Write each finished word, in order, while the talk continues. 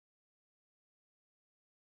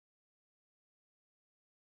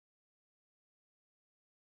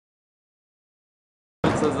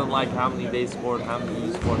doesn't like how many they scored, how many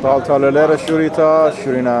you scored. طال طالوليرا شوريتا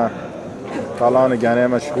شورينا طالان جاني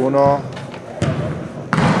مشغونو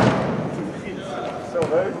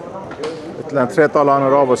اتلان تري طالان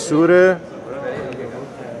رابا سوري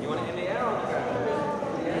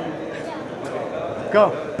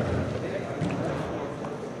Go.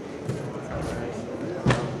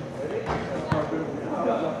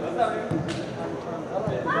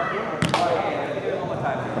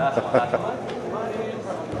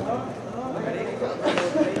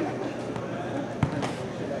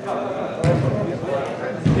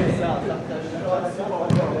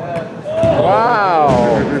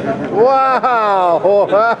 Wow! Wow!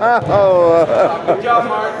 Good job,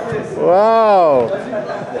 Mark. Wow!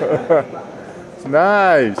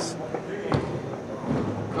 Nice!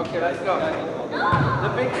 Okay, let's go. The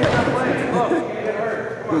big kids are playing. Look, get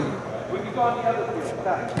hurt. Come on. We can go on the other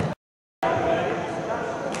field.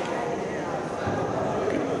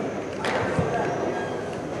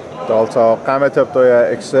 طالتا قامت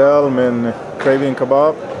بطوية إكسل من Kraving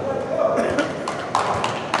Kabab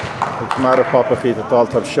تمر بابا خيت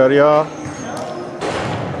طالتا بشريا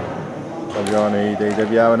طبياني ديدا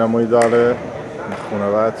بياونا مويدالة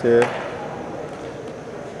نخونواتي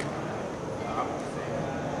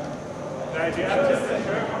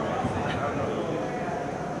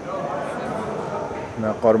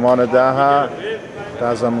نا قرمان داها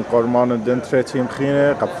تازم قرمان دن تري تيم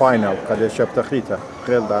خينة قب فاينل قد يشب تخيته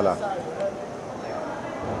خيل دالا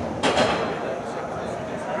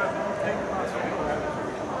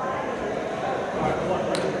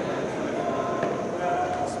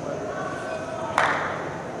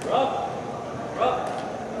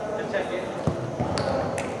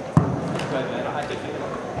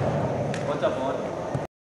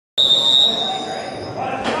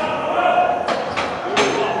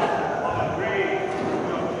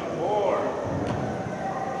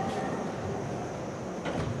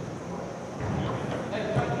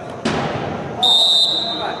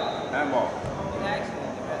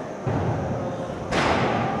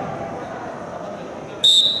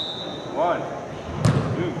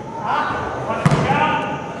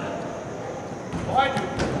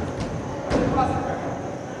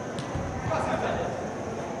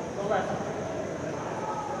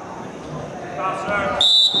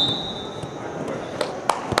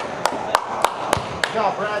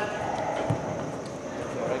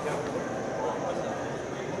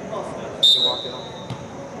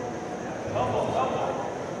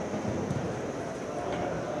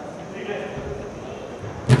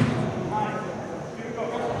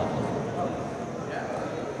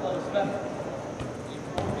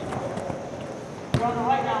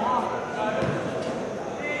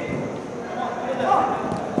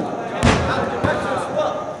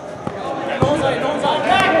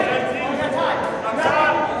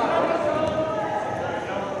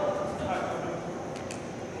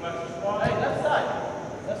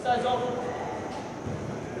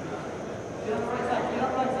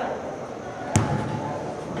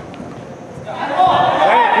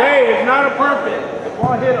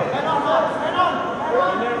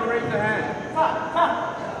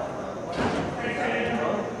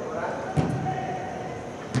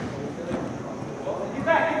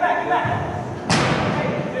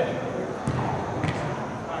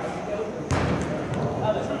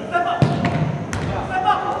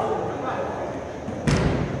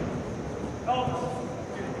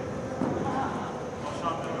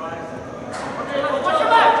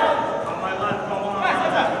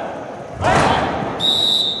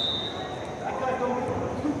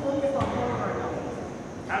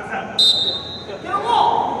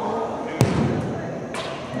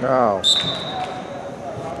Now.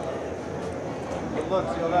 Good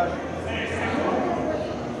look, see all that?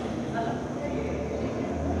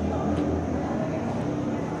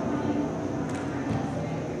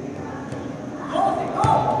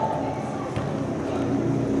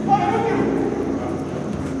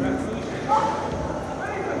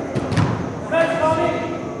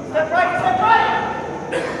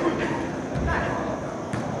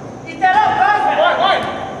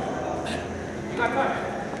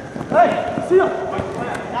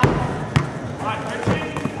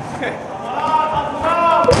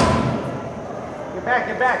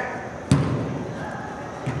 Get back.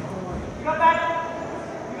 You got back.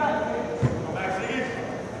 You got it. Go back, Ziggy.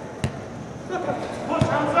 Push,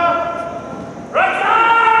 Hamza. Right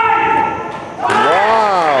side!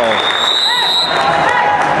 Wow!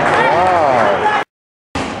 Wow!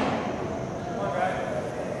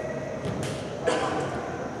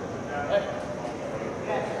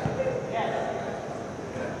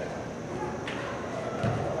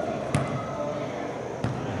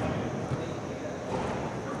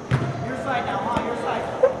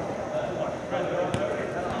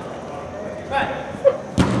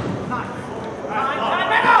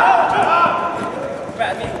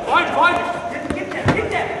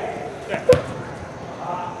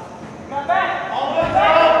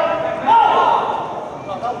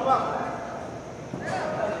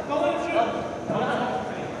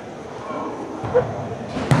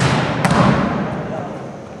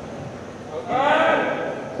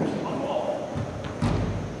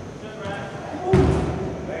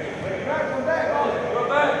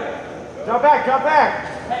 Jump back, jump back.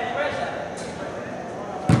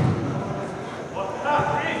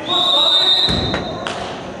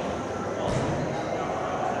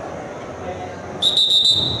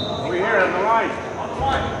 Over here on the line.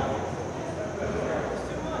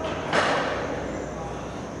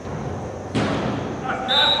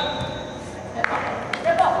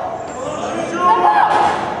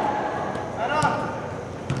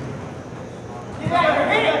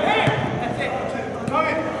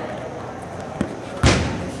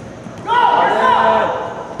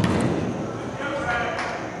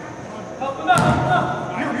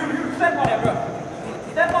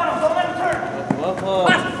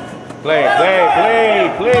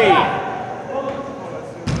 Play.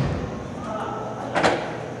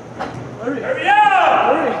 Hurry up!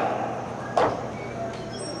 Hurry!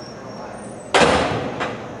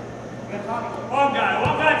 One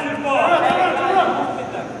guy to the ball.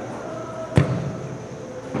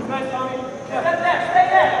 Nice, Tommy. Stay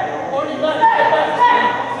there. 40 left.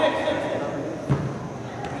 6.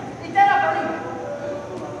 Eat that up, buddy.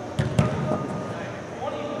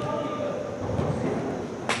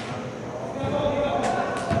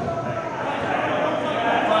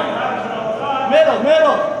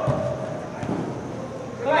 Middle.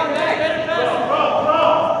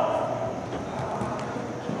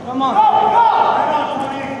 Come on. Go!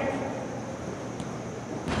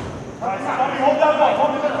 Hold that ball.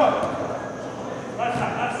 Hold that ball.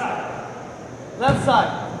 Left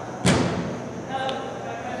side.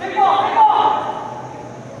 Big ball.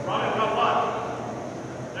 Run it, come on.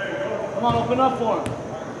 There you go. Come on, open up for him.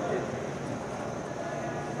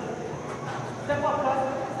 Step up.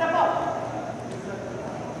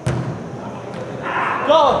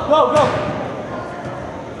 Go! Go!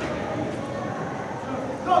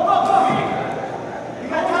 You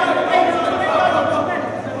got time.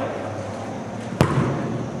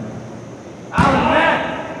 Alan, man!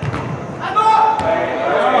 I'm up!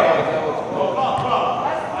 Go!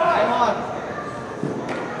 Come on.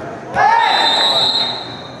 Hey!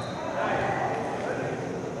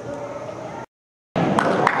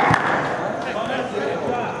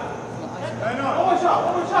 One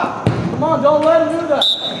more shot. Come on, don't let him do that.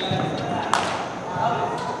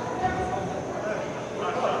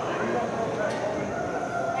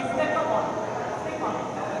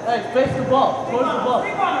 Hey, face the ball. Towards the ball.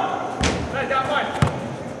 Hey, down fine.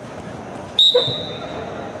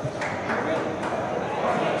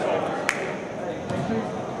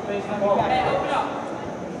 Face the ball. Hey, open up.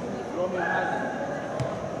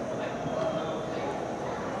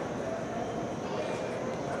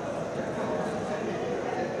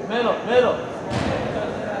 Middle.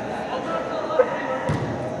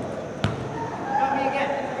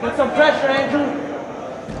 Put some pressure, Andrew.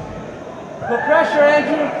 Put pressure,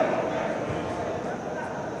 Andrew.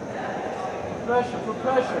 Put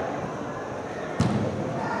pressure.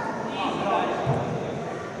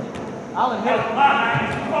 Alan, hit it.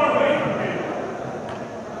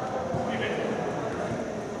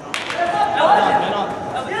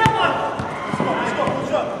 Let's go.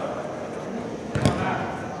 Push up.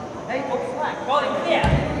 Hey, go slack. Ball in clear.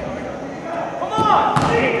 Come on.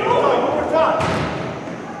 One more time.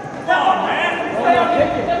 Come on, man. Stay on it.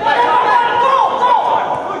 Go.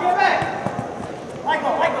 Get back.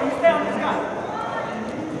 Michael, you stay on this guy.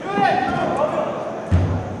 Do it.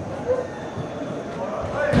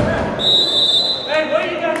 Hey, what are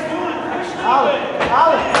you guys doing?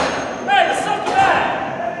 Alan. Hey, let's suck it back.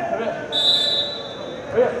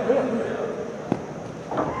 Hurry up.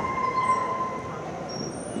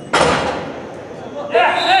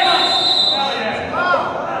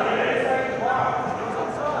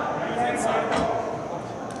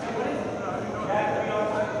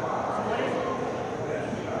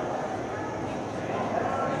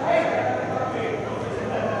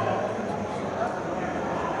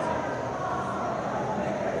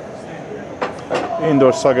 این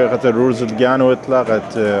دور ساقط روز الجان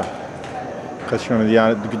وطلقت خشم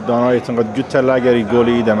مديان داناي تنقد قلت لا جري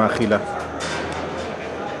قولي ده ما خيله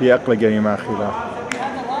هي أقل جري ما خيله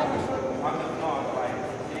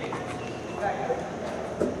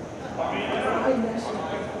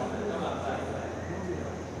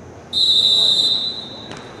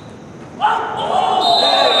One!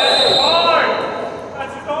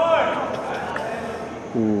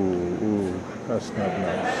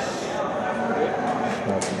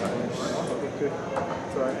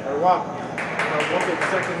 walk. Walk it the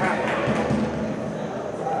second half.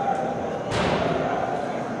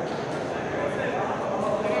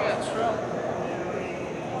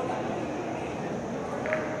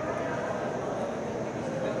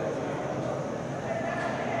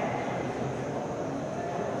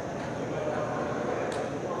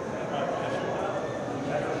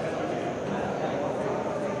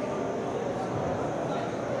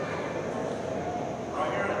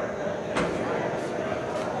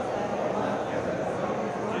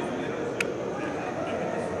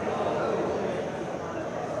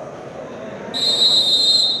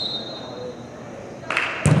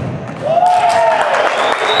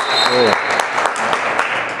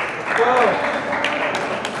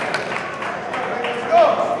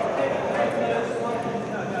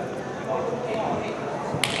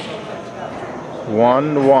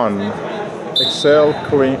 One. Xhale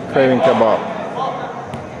Kraving Kabab.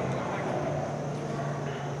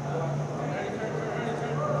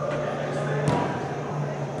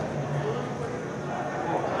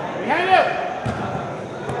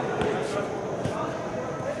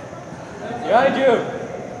 Behind you.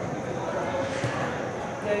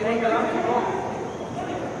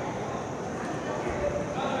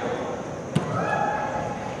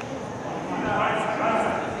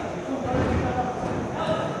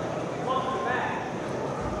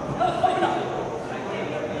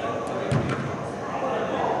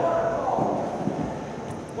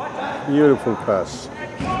 Beautiful pass.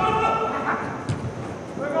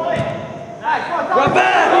 Run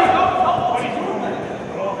back.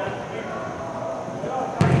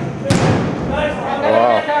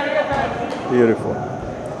 Wow. Beautiful.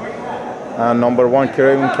 And number 1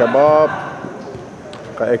 Kraving Kabab.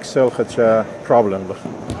 Xhale such a problem.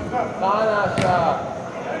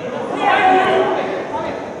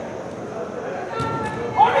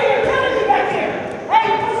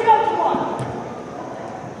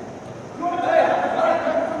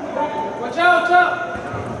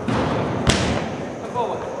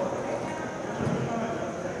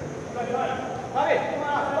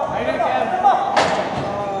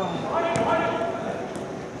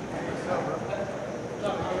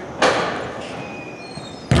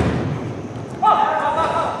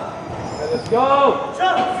 Go!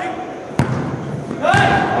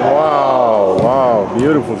 Wow,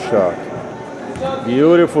 beautiful shot.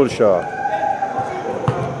 Beautiful shot.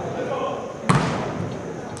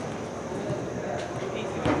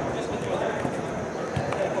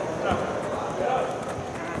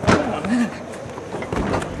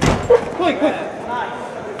 Quick!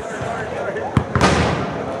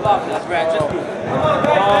 That's right, just move.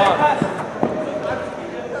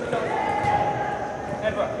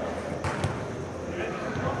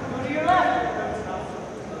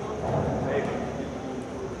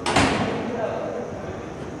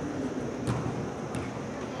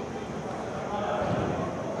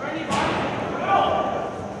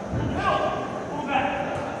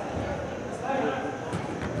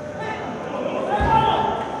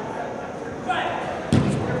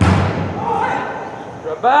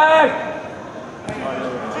 Back!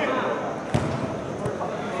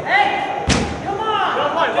 Hey! Come on!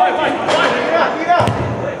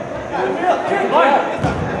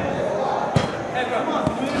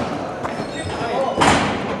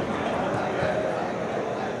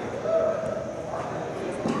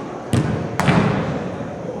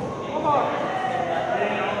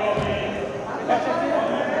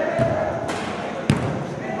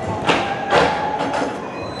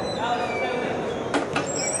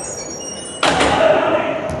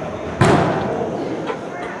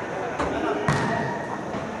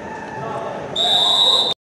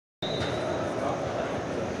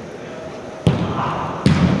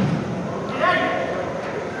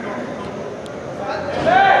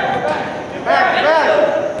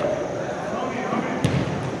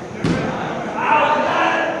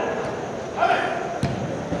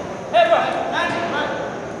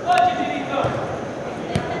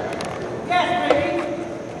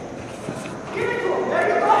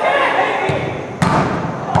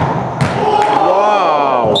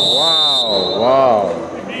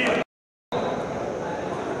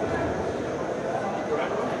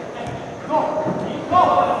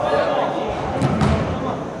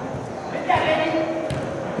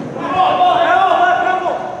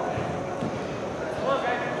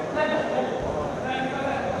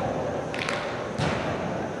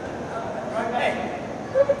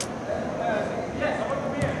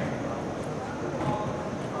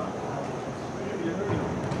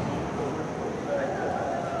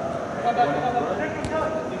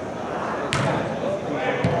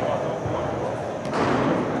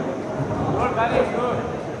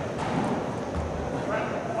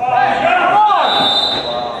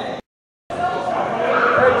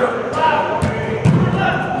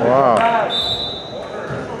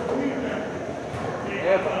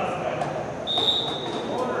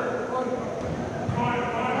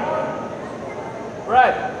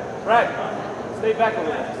 Stay back a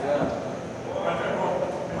little.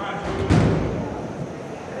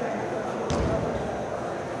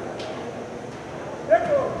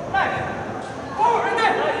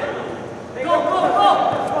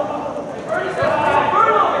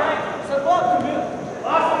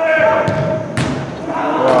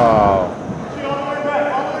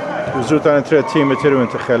 زودتر ترى تیم ترم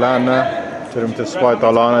تخلانه ترم تسبای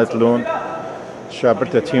طالانه تلون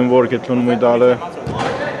شابرت تیم ورک تلون میداله.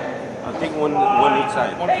 I think one each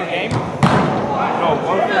side. One per game? No,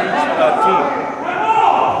 one for each team.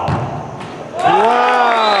 Wow!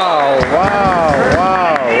 Wow!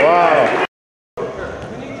 Wow! Wow!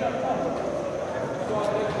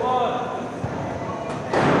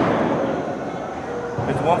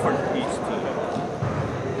 It's one for each team.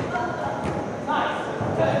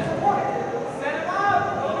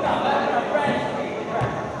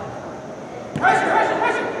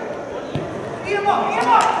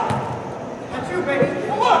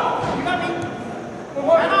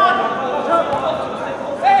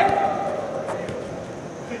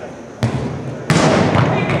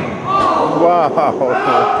 Wow! Wow!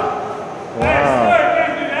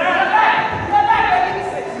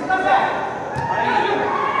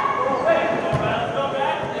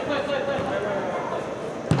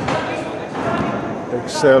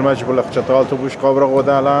 Xhale مجبور لخشطال تبوش قبره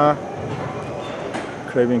غدالا.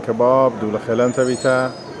 Kraving Kabab دوله خلان تبيته.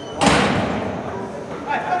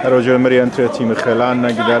 رجل مري انتر تيم خلان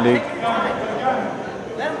نقدالي.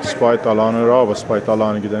 سباي طالان را و سباي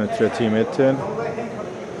طالان قدان انتر تيم اتن.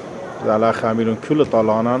 زعلا خاملون كل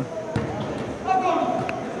طالانان.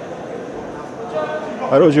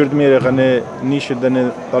 رجل ميري غني نيش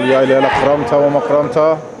دن طلياي لا قرامته وما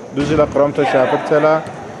قرامته. دوزي لا قرامته شافرتلا.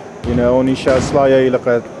 ينو نيش اصلايا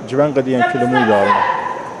لقد جبان قديان كل مو دارنا.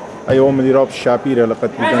 ايوم اللي راب الشابيره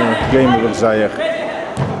لقد بدنا جيم بالزايخ.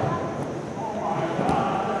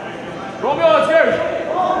 Romeo, it's yours.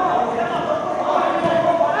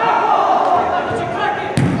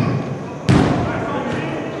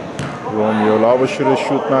 روميو لعب شروع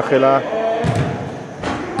الشوط مع خلا.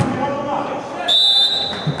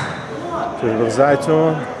 تجرب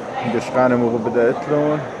زايتون دشقانه مو بدأت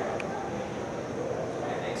لون.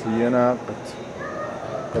 تينا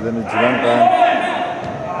قد نجران قان.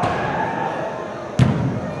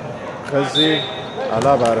 خزي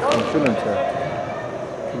على بعرفين شو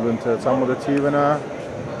انت تعمل تيبنا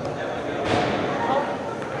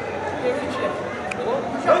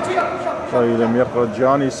طيب لم يقرأ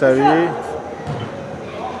جاني سوي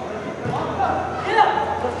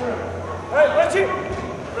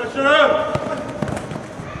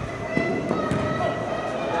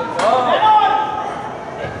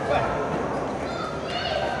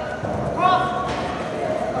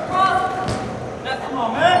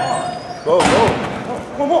Go,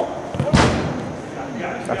 go.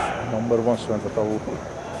 نمبر 1 سوين تطور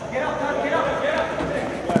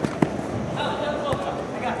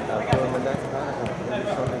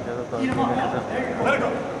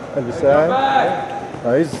البسان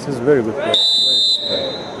he's very good player.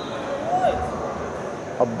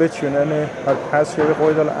 حبيت شو أنا هالباس اللي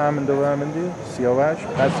قوي دال آمن دوام دي سياواش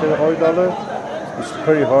باس اللي قوي دال it's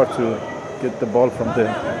very hard to get the ball from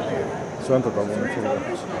there. سوين تطور نتيجة.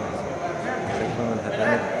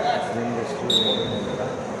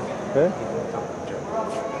 Okay.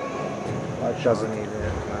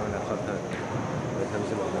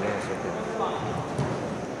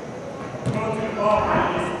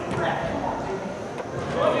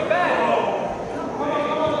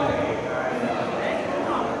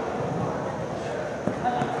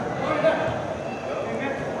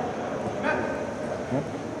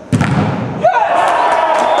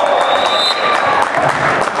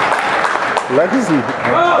 Legacy.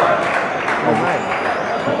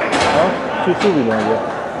 Two belong, yeah.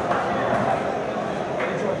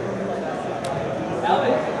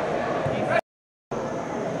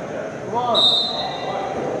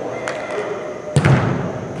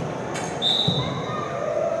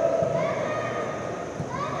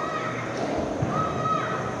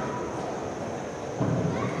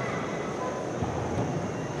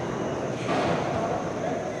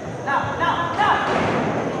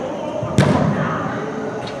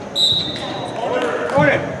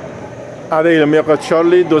 علي لم يقعد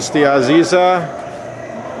شارلي دوستي عزيزة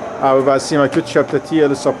أو بسيمة كنت شبتتي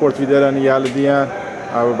للسبورت فيديراني يالديان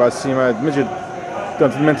أو بسيمة مجد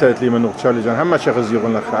كنت المنتهت لي من نقطة شارلي جان هم شيء غزي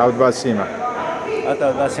يقول لك أو بسيمة أنت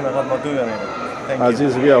بسيمة قد مدوية يعني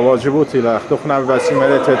عزيز بيا واجبوتي لا أختخنا بسيمة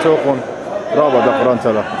لا تتوقن رابط قران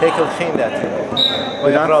تلا take a clean that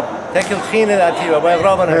ويقرب تاكل خينة الأتيبة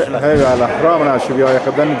ويقرب نشلة هي على حرامنا شو بيا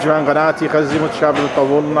يخدم جوان قناتي خزي متشابه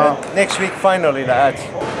طولنا next week final إلى آتي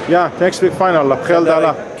next week final بخيل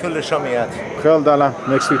دالا كل شميات بخيل دالا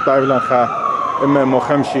next week طايبلان خا إما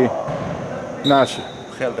مخمشي ناشي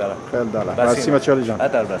بخيل دالا باسيمة شولي جان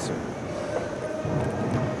أدار باسيمة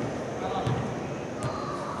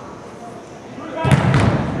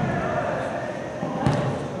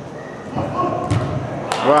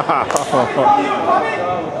واو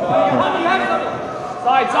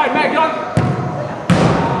Side, Matt, get on.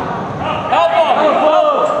 Elbow.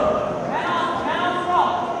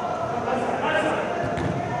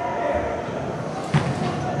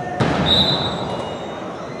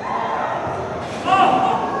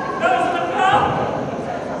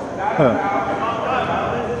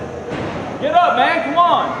 Get up, man, come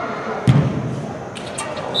on.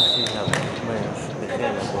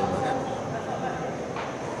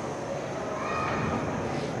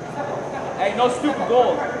 Hey, no stupid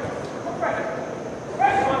goals.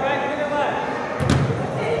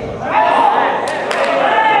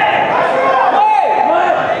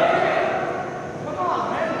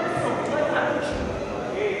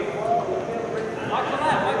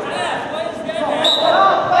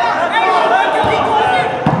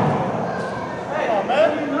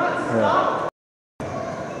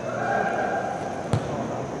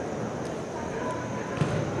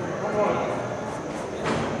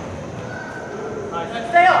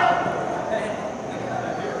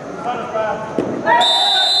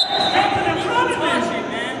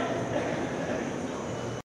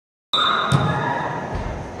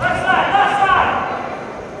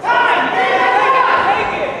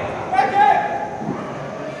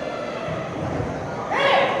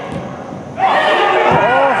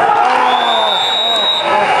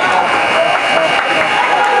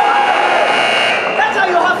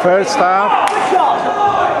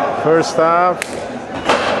 First half.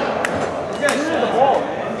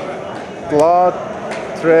 Blood,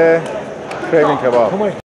 tray, Kraving Kabab.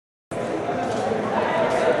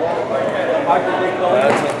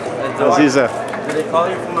 Aziza. Did they call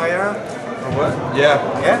you from Mayara? Or what? Yeah.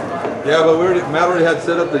 Yeah? Yeah, but Matt already had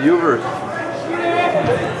set up the U-verse.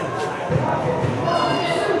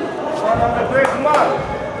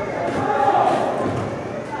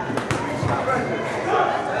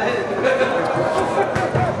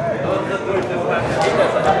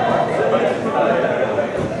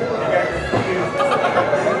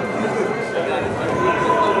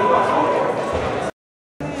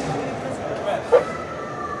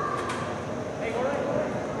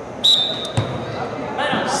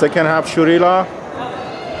 Second half Shurila.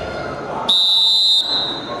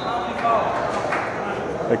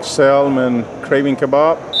 Xhale من Kraving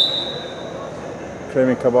Kabab.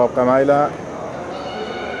 Kraving Kabab قمايلة.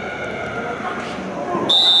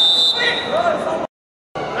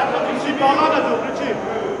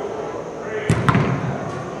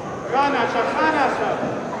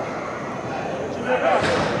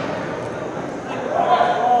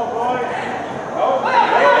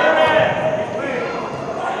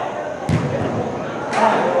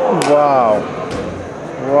 Wow.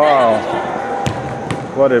 Wow.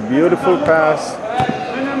 What a beautiful pass.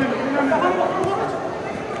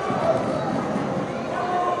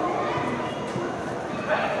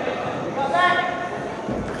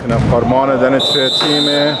 احنا فرمان دنت في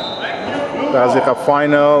تيمه بعزيقة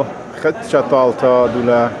فاينل خدشة طالتا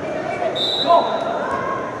دولا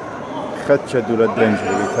خدشة دولا دنج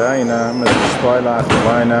بيتاينا مثل سبايلا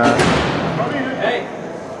اخوانا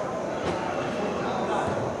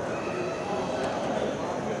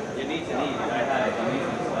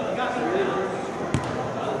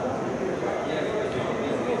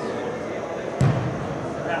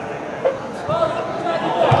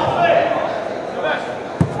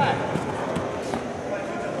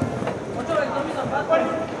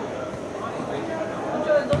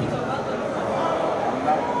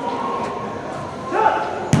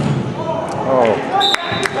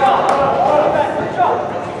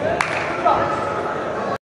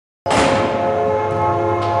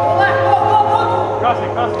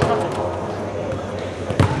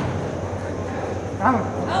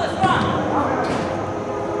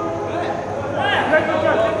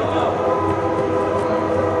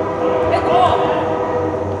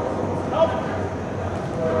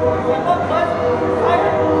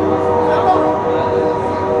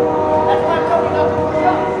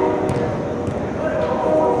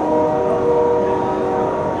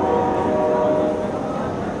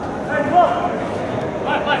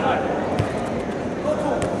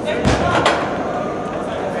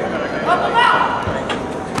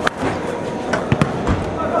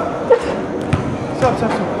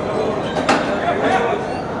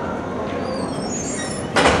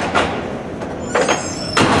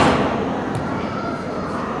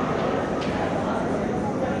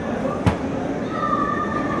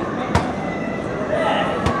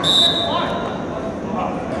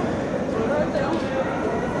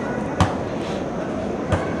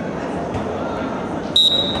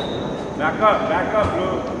Back up,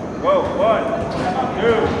 Blue. Go, 1,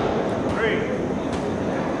 2,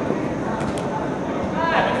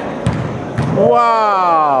 3.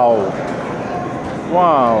 Wow!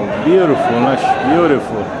 Wow, beautiful, Nash,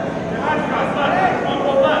 beautiful.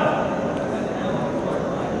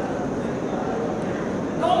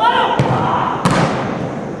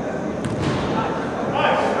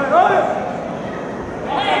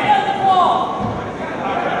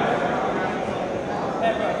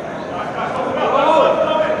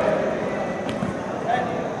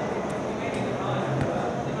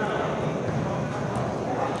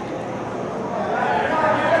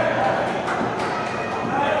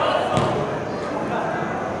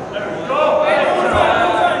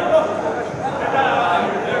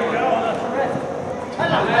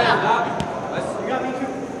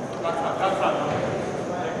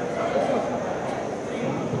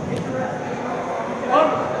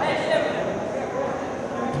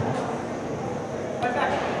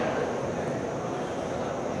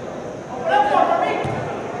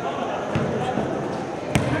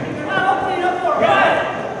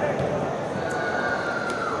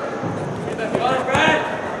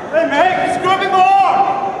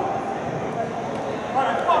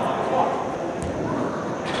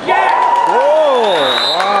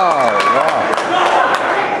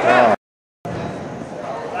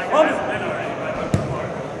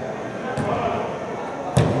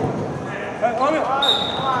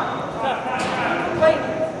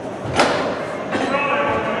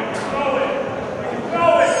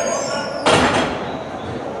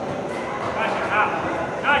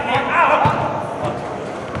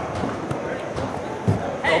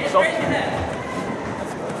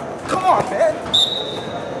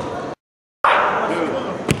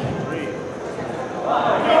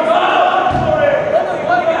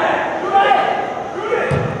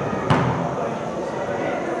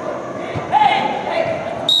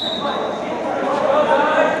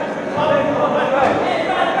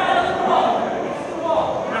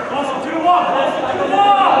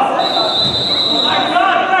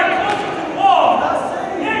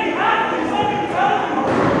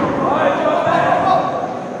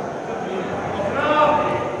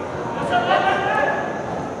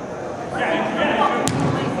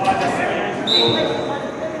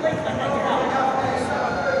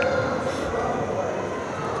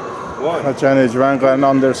 Challenge Jwan going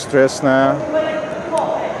under stress now.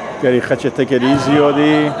 Gary Khache take it easy,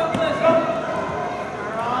 Odi.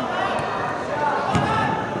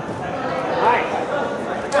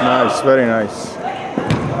 Nice, very nice.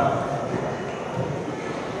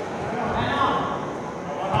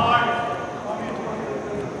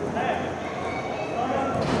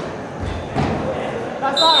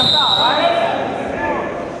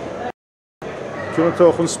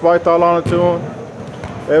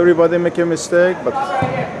 Everybody make a mistake, but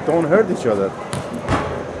don't hurt each other.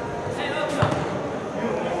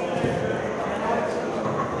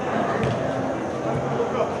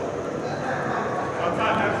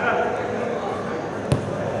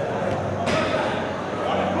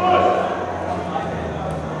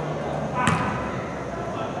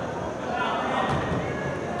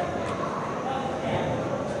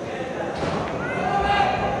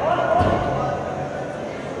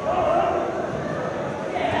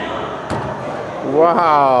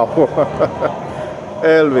 Wow,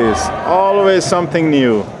 Elvis, always something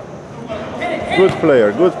new. Good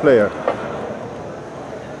player, good player.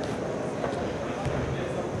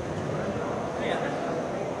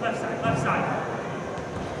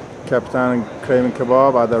 Captain Kraving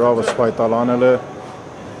Kabab هذا رابط سباي طالان له.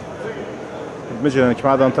 مجرد كم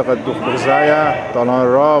انتقد دوخ بغزايا طالان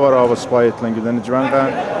رابط سباي تلنجدن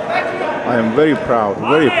جوانقا. I am very proud,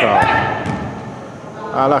 very proud.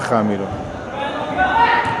 على خاميرو.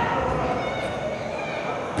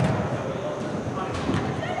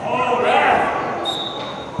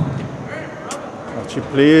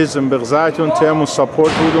 Please, and بغزايتون تيمون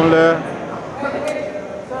support ودون له.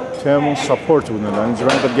 تيمون support ودون له.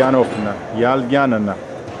 نجران قد جانو فينا. يال جاننا.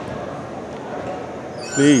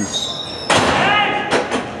 Please.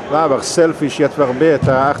 لا بغ سيلفيش يتفق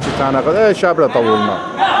بيتا أختي تانا قد إيش عبرة طولنا.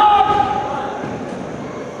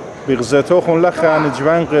 بغزاتو خون لخا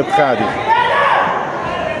نجران قد خادي.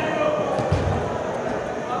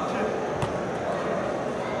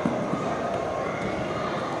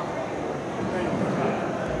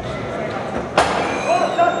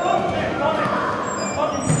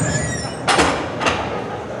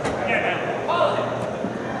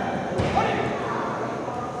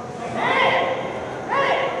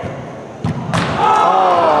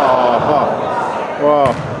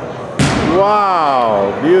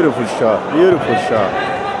 Wow, beautiful shot, beautiful shot.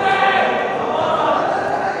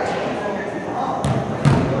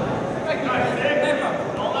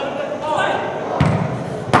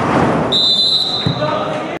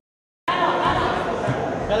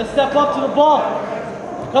 ball.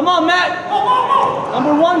 Come on, Matt.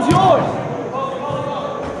 Number 1's yours.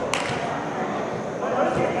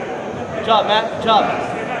 Good job, Matt. Good job.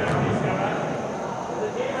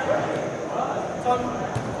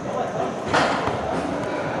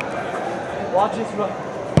 Watch this run.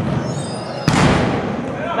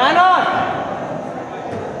 Man on.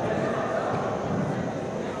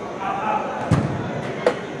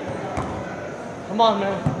 Come on,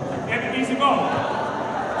 man. Get an easy ball.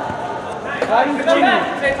 Fighting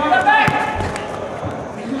continue. Come back.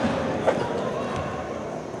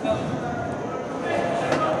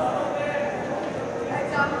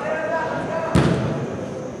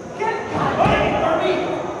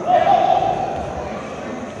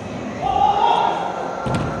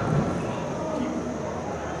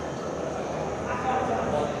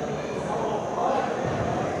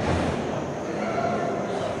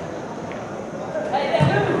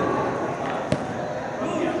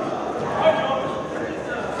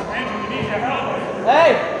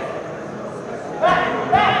 Hey!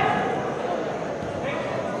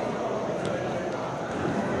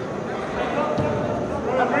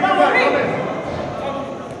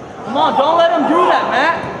 Come on, don't let him do that,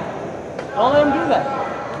 Matt. Don't let him do that.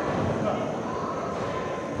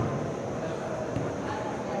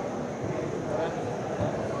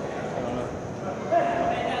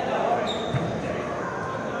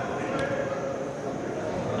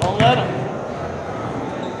 Don't let him.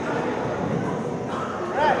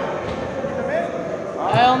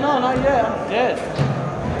 Hell no, not yet. I'm dead.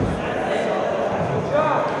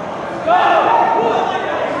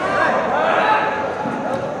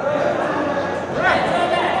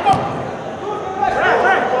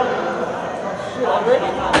 Shit, already?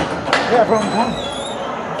 Yeah, from one.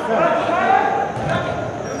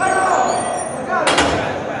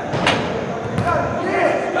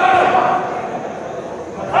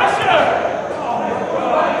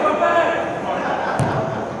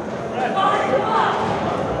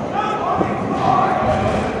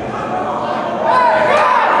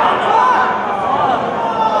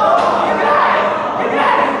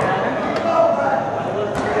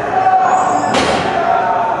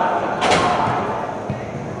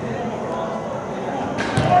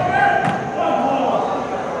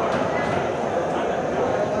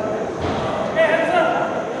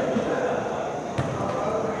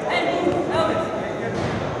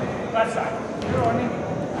 Left side.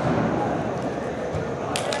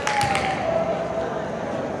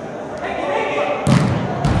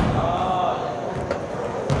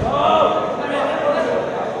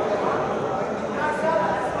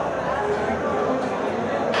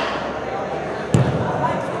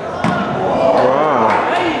 Wow.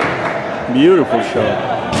 Beautiful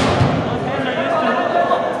shot.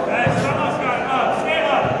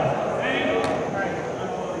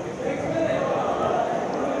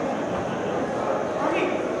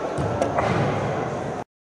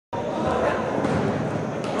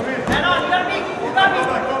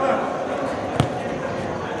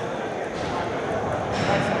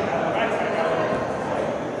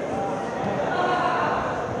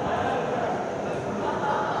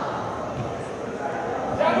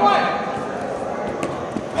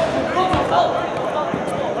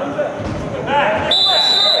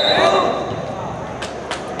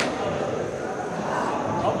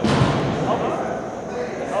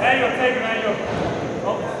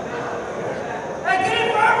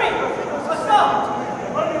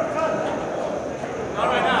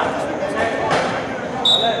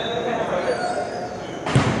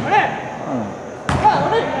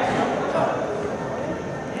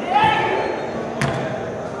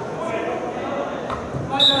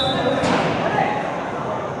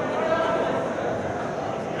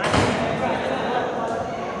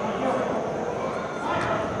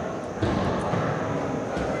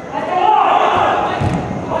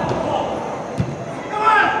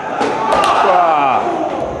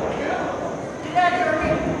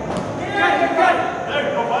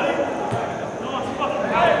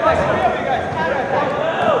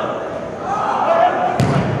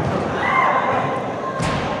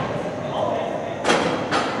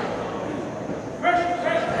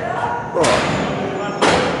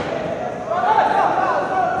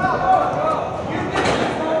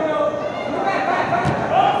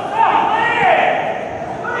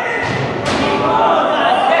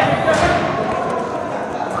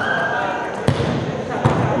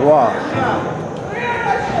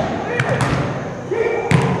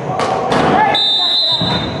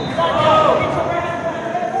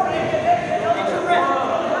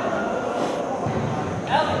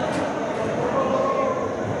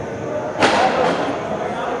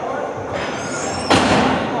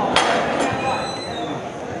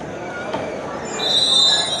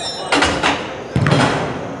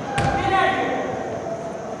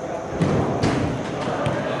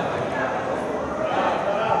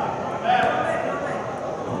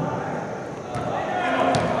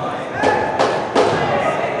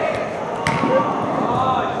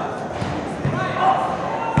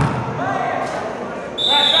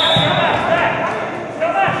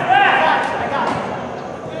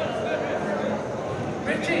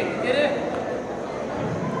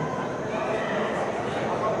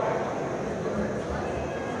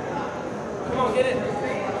 So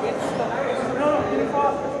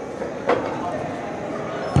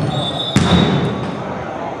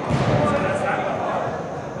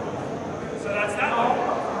that's that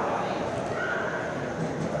one.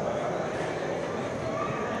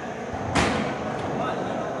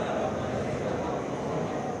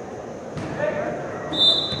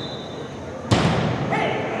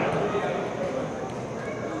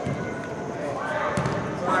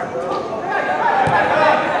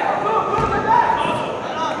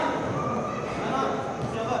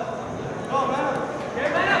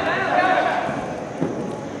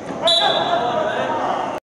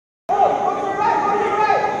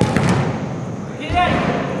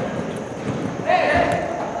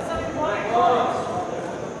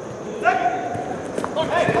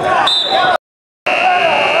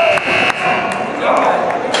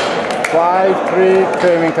 5-3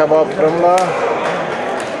 Kraving Kabab from La.